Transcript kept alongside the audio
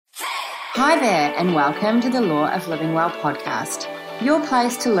Hi there, and welcome to the Law of Living Well podcast, your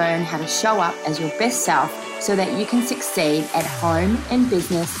place to learn how to show up as your best self so that you can succeed at home, in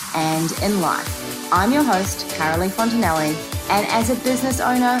business, and in life. I'm your host, Carolee Fontanelli, and as a business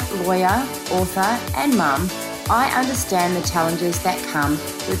owner, lawyer, author, and mum, I understand the challenges that come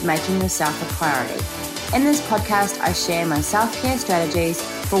with making yourself a priority. In this podcast, I share my self-care strategies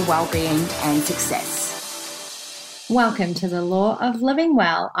for well-being and success. Welcome to the Law of Living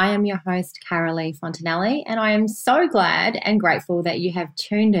Well. I am your host, Carolee Fontanelli, and I am so glad and grateful that you have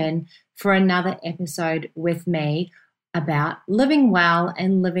tuned in for another episode with me about living well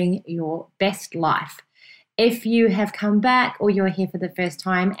and living your best life. If you have come back or you're here for the first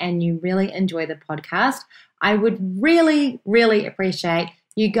time and you really enjoy the podcast, I would really appreciate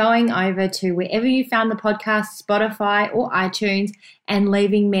you going over to wherever you found the podcast, Spotify or iTunes, and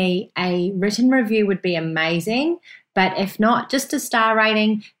leaving me a written review would be amazing. But if not, just a star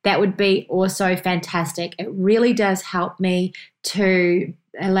rating, that would be also fantastic. It really does help me to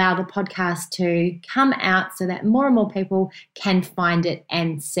allow the podcast to come out so that more and more people can find it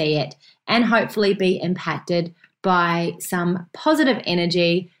and see it and hopefully be impacted by some positive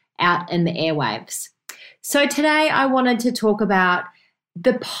energy out in the airwaves. So today I wanted to talk about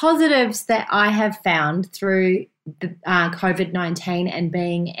the positives that I have found through the COVID-19 and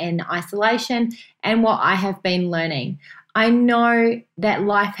being in isolation and what I have been learning. I know that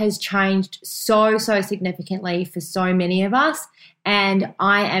life has changed so significantly for so many of us, and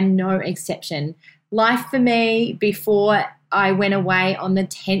I am no exception. Life for me before I went away on the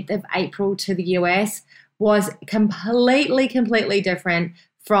 10th of April to the US was completely different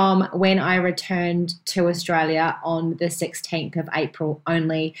from when I returned to Australia on the 16th of April,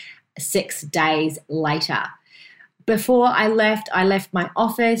 only 6 days later. Before I left my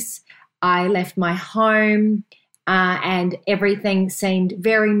office, I left my home, and everything seemed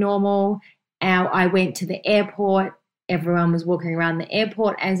very normal. I went to the airport. Everyone was walking around the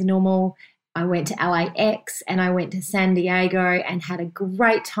airport as normal. I went to LAX and I went to San Diego and had a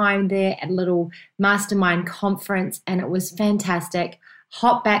great time there at a little mastermind conference, and it was fantastic.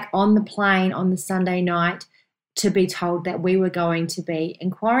 Hopped back on the plane on the Sunday night to be told that we were going to be in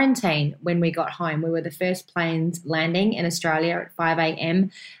quarantine when we got home. We were the first planes landing in Australia at 5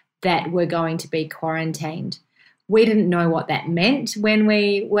 a.m. that were going to be quarantined. We didn't know what that meant when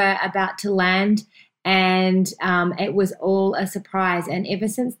we were about to land, and it was all a surprise. And ever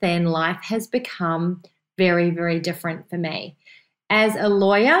since then, life has become very different for me. As a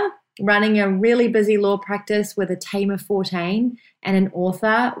lawyer, running a really busy law practice with a team of 14 and an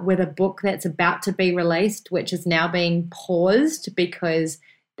author with a book that's about to be released, which is now being paused because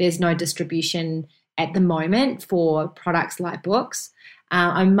there's no distribution at the moment for products like books.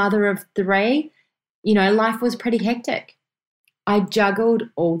 I'm a mother of 3. Life was pretty hectic. I juggled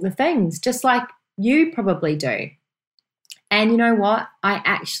all the things, just like you probably do. And you know what? I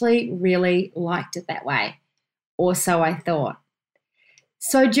actually really liked it that way, or so I thought.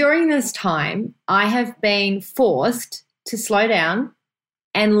 So during this time, I have been forced to slow down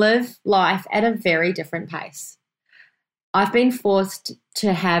and live life at a very different pace. I've been forced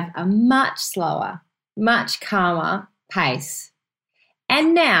to have a much slower, much calmer pace.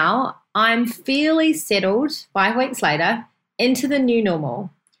 And now I'm fairly settled 5 weeks later into the new normal.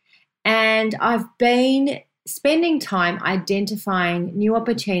 And I've been spending time identifying new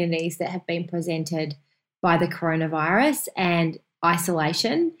opportunities that have been presented by the coronavirus and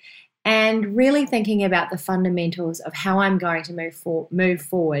isolation, and really thinking about the fundamentals of how I'm going to move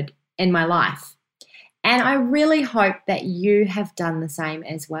forward in my life. And I really hope that you have done the same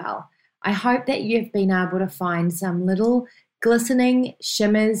as well. I hope that you've been able to find some little glistening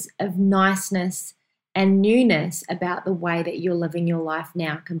shimmers of niceness and newness about the way that you're living your life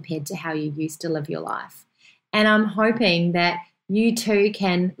now compared to how you used to live your life. And I'm hoping that you too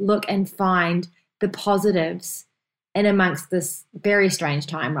can look and find the positives in amongst this very strange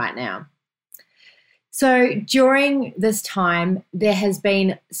time right now. So during this time, there has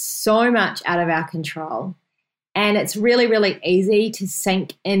been so much out of our control, and it's really easy to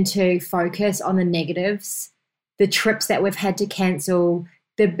sink into focus on the negatives, the trips that we've had to cancel,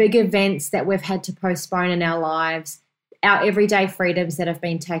 the big events that we've had to postpone in our lives, our everyday freedoms that have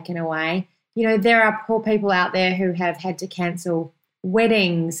been taken away. There are poor people out there who have had to cancel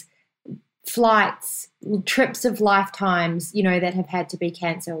weddings, flights, trips of lifetimes, that have had to be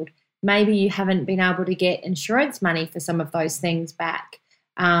cancelled. Maybe you haven't been able to get insurance money for some of those things back.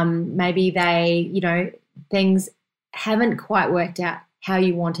 Maybe things haven't quite worked out how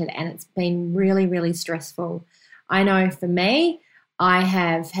you wanted, and it's been really stressful. I know for me, I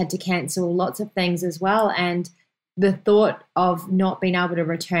have had to cancel lots of things as well, and the thought of not being able to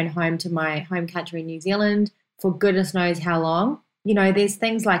return home to my home country, New Zealand, for goodness knows how long. There's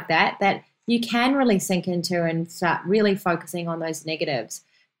things like that you can really sink into and start really focusing on those negatives.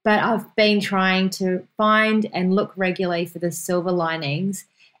 But I've been trying to find and look regularly for the silver linings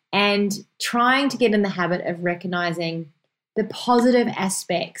and trying to get in the habit of recognizing the positive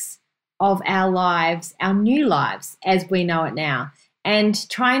aspects of our lives, our new lives as we know it now, and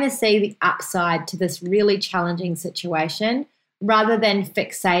trying to see the upside to this really challenging situation rather than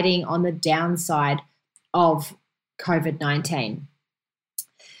fixating on the downside of COVID-19.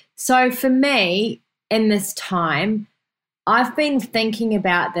 So for me, in this time, I've been thinking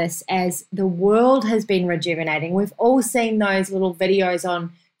about this as the world has been rejuvenating. We've all seen those little videos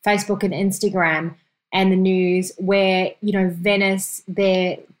on Facebook and Instagram and the news where, Venice,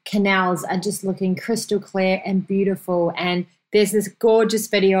 their canals are just looking crystal clear and beautiful. And there's this gorgeous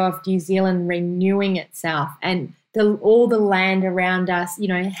video of New Zealand renewing itself and all the land around us,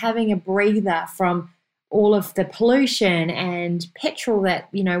 having a breather from all of the pollution and petrol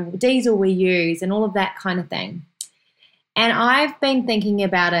that, diesel we use and all of that kind of thing. And I've been thinking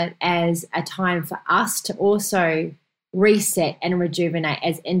about it as a time for us to also reset and rejuvenate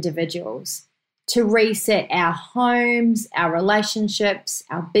as individuals, to reset our homes, our relationships,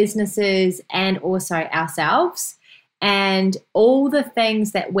 our businesses, and also ourselves, and all the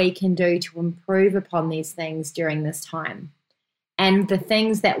things that we can do to improve upon these things during this time, and the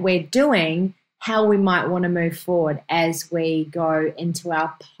things that we're doing, how we might want to move forward as we go into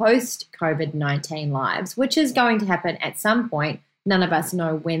our post-COVID-19 lives, which is going to happen at some point. None of us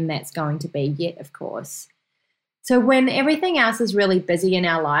know when that's going to be yet, of course. So when everything else is really busy in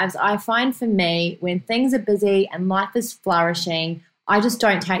our lives, I find for me, when things are busy and life is flourishing, I just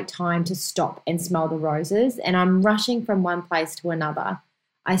don't take time to stop and smell the roses, and I'm rushing from one place to another.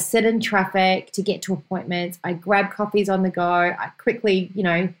 I sit in traffic to get to appointments. I grab coffees on the go. I quickly,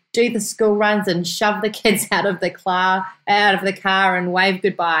 do the school runs and shove the kids out of the car and wave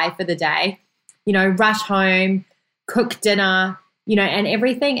goodbye for the day. Rush home, cook dinner, and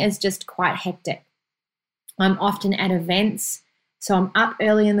everything is just quite hectic. I'm often at events, so I'm up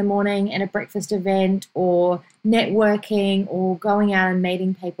early in the morning at a breakfast event or networking or going out and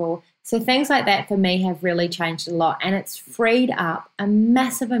meeting people. So things like that for me have really changed a lot, and it's freed up a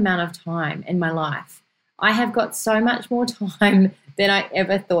massive amount of time in my life. I have got so much more time than I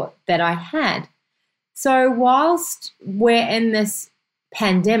ever thought that I had. So whilst we're in this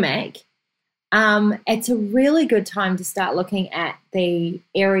pandemic, it's a really good time to start looking at the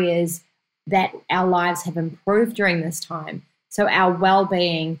areas that our lives have improved during this time. So our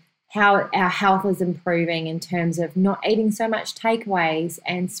well-being, how our health is improving in terms of not eating so much takeaways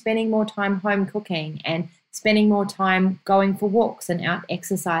and spending more time home cooking and spending more time going for walks and out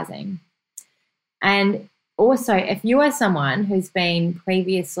exercising. And also, if you are someone who's been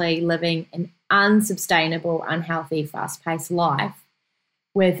previously living an unsustainable, unhealthy, fast-paced life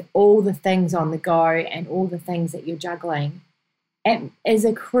with all the things on the go and all the things that you're juggling, it is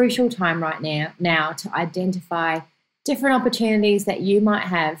a crucial time right now to identify different opportunities that you might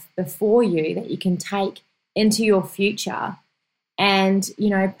have before you that you can take into your future and,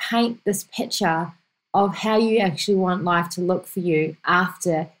 paint this picture of how you actually want life to look for you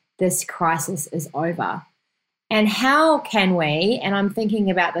after this crisis is over. And how can we, and I'm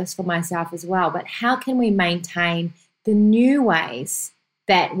thinking about this for myself as well, but how can we maintain the new ways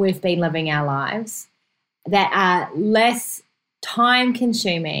that we've been living our lives that are less time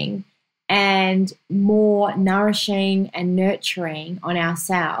consuming and more nourishing and nurturing on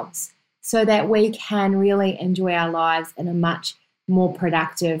ourselves so that we can really enjoy our lives in a much more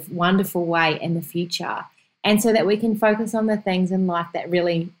productive, wonderful way in the future, and so that we can focus on the things in life that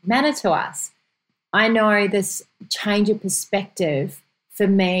really matter to us. I know this change of perspective for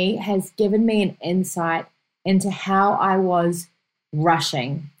me has given me an insight into how I was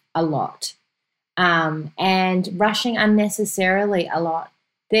rushing a lot and rushing unnecessarily a lot.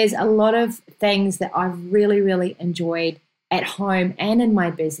 There's a lot of things that I've really, really enjoyed at home and in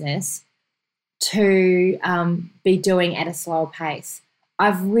my business to be doing at a slower pace.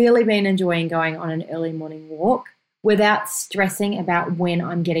 I've really been enjoying going on an early morning walk without stressing about when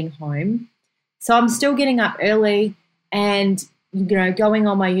I'm getting home. So I'm still getting up early and, going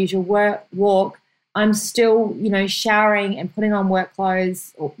on my usual walk. I'm still, showering and putting on work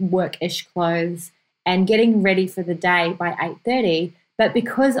clothes or work-ish clothes and getting ready for the day by 8:30. But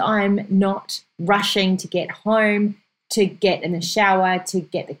because I'm not rushing to get home, to get in the shower, to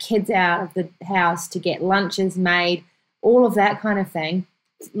get the kids out of the house, to get lunches made, all of that kind of thing,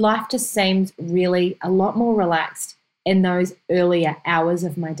 life just seems really a lot more relaxed in those earlier hours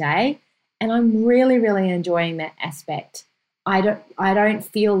of my day. And I'm really, really enjoying that aspect. I don't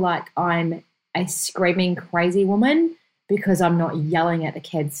feel like I'm a screaming crazy woman because I'm not yelling at the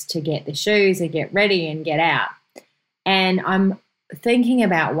kids to get the shoes and get ready and get out. And I'm thinking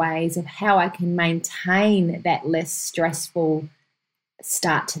about ways of how I can maintain that less stressful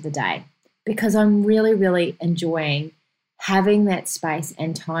start to the day, because I'm really, really enjoying having that space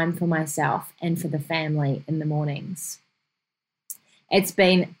and time for myself and for the family in the mornings. It's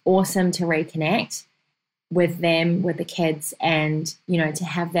been awesome to reconnect with them, with the kids, and, to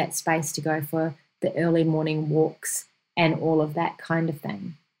have that space to go for the early morning walks and all of that kind of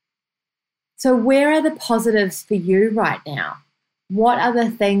thing. So where are the positives for you right now? What are the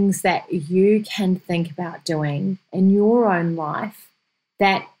things that you can think about doing in your own life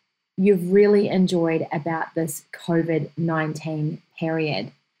that you've really enjoyed about this COVID-19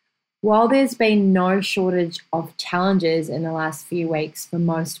 period? While there's been no shortage of challenges in the last few weeks for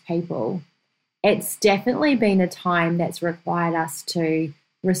most people, it's definitely been a time that's required us to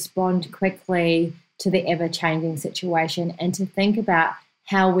respond quickly to the ever-changing situation and to think about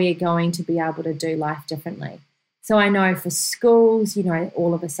how we're going to be able to do life differently. So I know for schools,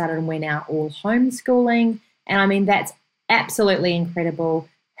 all of a sudden we're now all homeschooling. And I mean, that's absolutely incredible.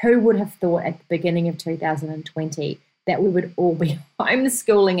 Who would have thought at the beginning of 2020 that we would all be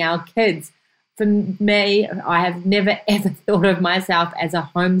homeschooling our kids? For me, I have never, ever thought of myself as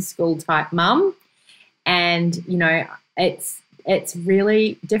a homeschool type mum. And, it's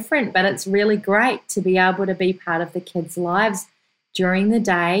really different, but it's really great to be able to be part of the kids' lives during the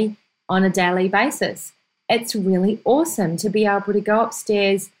day on a daily basis. It's really awesome to be able to go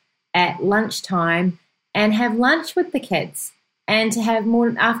upstairs at lunchtime and have lunch with the kids and to have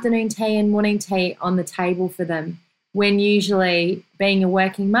afternoon tea and morning tea on the table for them, when usually, being a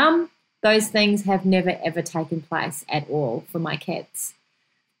working mum, those things have never, ever taken place at all for my kids.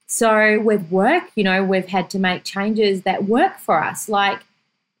 So with work, we've had to make changes that work for us, like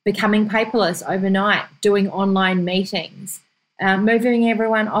becoming paperless overnight, doing online meetings, moving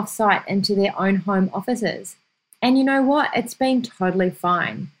everyone off-site into their own home offices. And you know what? It's been totally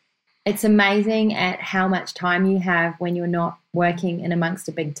fine. It's amazing at how much time you have when you're not working in amongst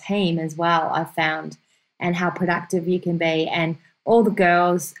a big team as well, I've found, and how productive you can be. And all the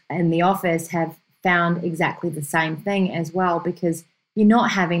girls in the office have found exactly the same thing as well, because you're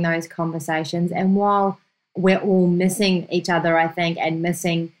not having those conversations. And while we're all missing each other, I think, and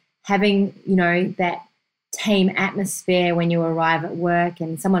missing having, that team atmosphere when you arrive at work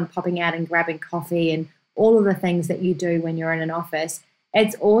and someone popping out and grabbing coffee and all of the things that you do when you're in an office,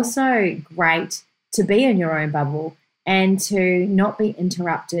 it's also great to be in your own bubble and to not be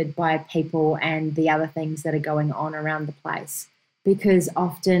interrupted by people and the other things that are going on around the place. Because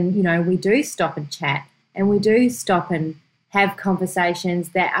often, we do stop and chat, and we do stop and have conversations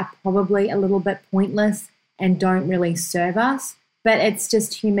that are probably a little bit pointless and don't really serve us, but it's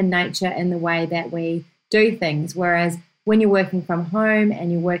just human nature in the way that we do things. Whereas when you're working from home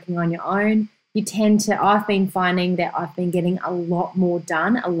and you're working on your own, I've been finding that I've been getting a lot more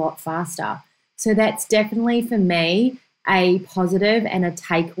done a lot faster. So that's definitely for me a positive and a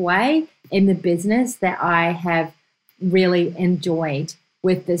takeaway in the business that I have really enjoyed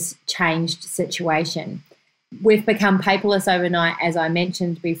with this changed situation. We've become paperless overnight, as I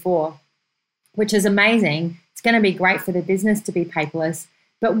mentioned before, which is amazing. It's going to be great for the business to be paperless,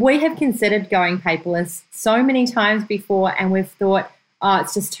 but we have considered going paperless so many times before, and we've thought,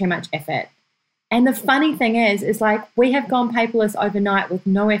 it's just too much effort. And the funny thing is like we have gone paperless overnight with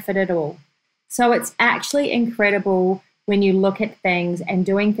no effort at all. So it's actually incredible when you look at things and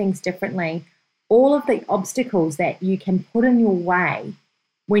doing things differently, all of the obstacles that you can put in your way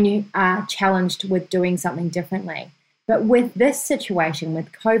when you are challenged with doing something differently. But with this situation,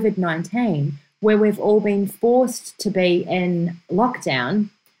 with COVID-19, where we've all been forced to be in lockdown,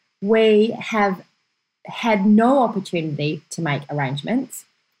 we have had no opportunity to make arrangements.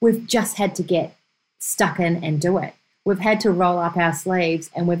 We've just had to get stuck in and do it. We've had to roll up our sleeves,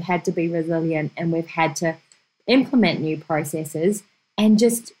 and we've had to be resilient, and we've had to implement new processes and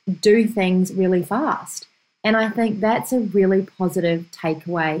just do things really fast. And I think that's a really positive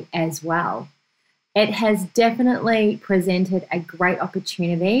takeaway as well. It has definitely presented a great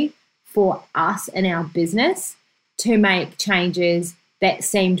opportunity for us in our business to make changes that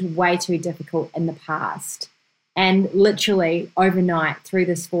seemed way too difficult in the past. And literally overnight through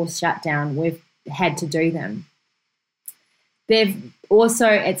this forced shutdown, we've had to do them.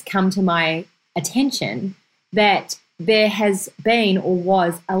 It's come to my attention that there has been or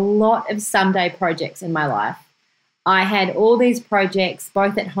was a lot of Sunday projects in my life. I had all these projects,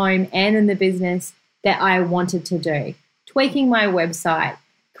 both at home and in the business, that I wanted to do. Tweaking my website,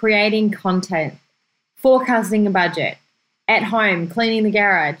 creating content, forecasting a budget, at home, cleaning the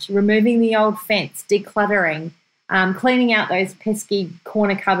garage, removing the old fence, decluttering, cleaning out those pesky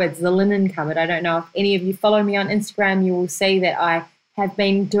corner cupboards, the linen cupboard. I don't know if any of you follow me on Instagram, you will see that I have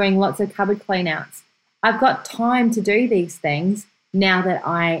been doing lots of cupboard clean outs. I've got time to do these things now that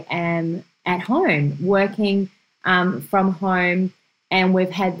I am at home, working from home, and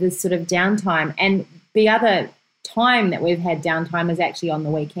we've had this sort of downtime. And the other time that we've had downtime is actually on the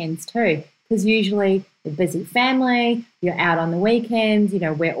weekends too, because usually we're busy family, you're out on the weekends,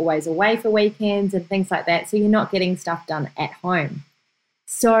 we're always away for weekends and things like that, so you're not getting stuff done at home.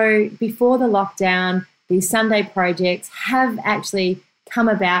 So before the lockdown, these Sunday projects have actually come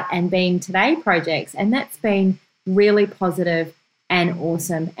about and been today projects, and that's been really positive and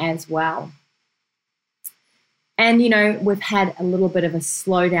awesome as well. And, we've had a little bit of a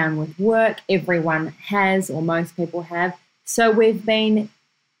slowdown with work. Everyone has, or most people have. So we've been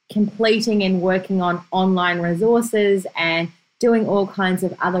completing and working on online resources and doing all kinds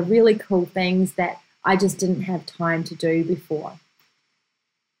of other really cool things that I just didn't have time to do before.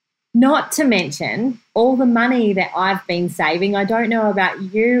 Not to mention all the money that I've been saving. I don't know about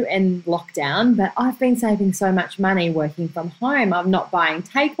you in lockdown, but I've been saving so much money working from home. I'm not buying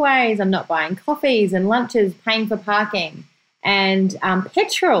takeaways. I'm not buying coffees and lunches, paying for parking and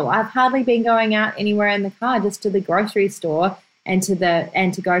petrol. I've hardly been going out anywhere in the car, just to the grocery store and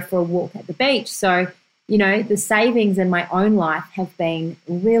to go for a walk at the beach. So, the savings in my own life have been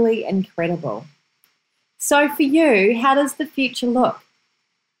really incredible. So for you, how does the future look?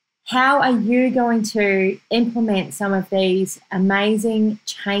 How are you going to implement some of these amazing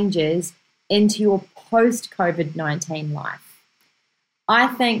changes into your post-COVID-19 life? I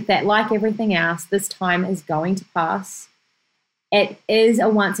think that, like everything else, this time is going to pass. It is a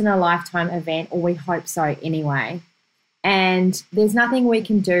once-in-a-lifetime event, or we hope so anyway. And there's nothing we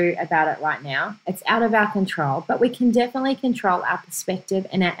can do about it right now. It's out of our control, but we can definitely control our perspective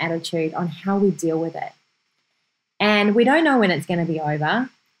and our attitude on how we deal with it. And we don't know when it's going to be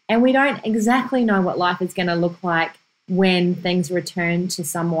over. And we don't exactly know what life is going to look like when things return to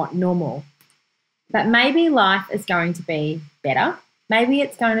somewhat normal. But maybe life is going to be better. Maybe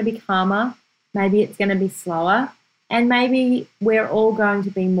it's going to be calmer. Maybe it's going to be slower. And maybe we're all going to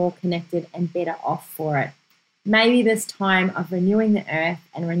be more connected and better off for it. Maybe this time of renewing the earth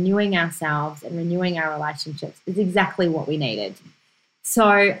and renewing ourselves and renewing our relationships is exactly what we needed.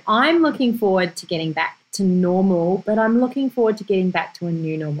 So I'm looking forward to getting back to normal, but I'm looking forward to getting back to a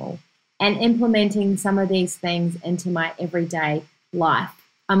new normal and implementing some of these things into my everyday life.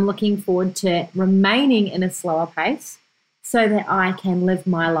 I'm looking forward to remaining in a slower pace so that I can live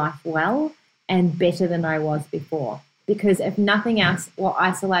my life well and better than I was before. Because if nothing else, what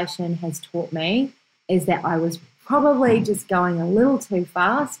isolation has taught me is that I was probably just going a little too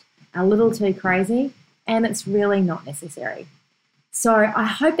fast, a little too crazy, and it's really not necessary. So I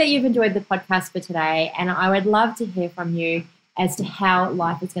hope that you've enjoyed the podcast for today, and I would love to hear from you as to how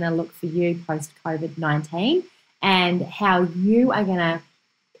life is going to look for you post-COVID-19 and how you are going to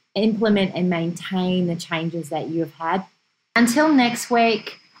implement and maintain the changes that you have had. Until next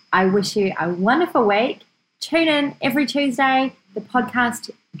week, I wish you a wonderful week. Tune in every Tuesday. The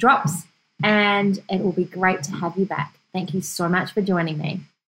podcast drops, and it will be great to have you back. Thank you so much for joining me.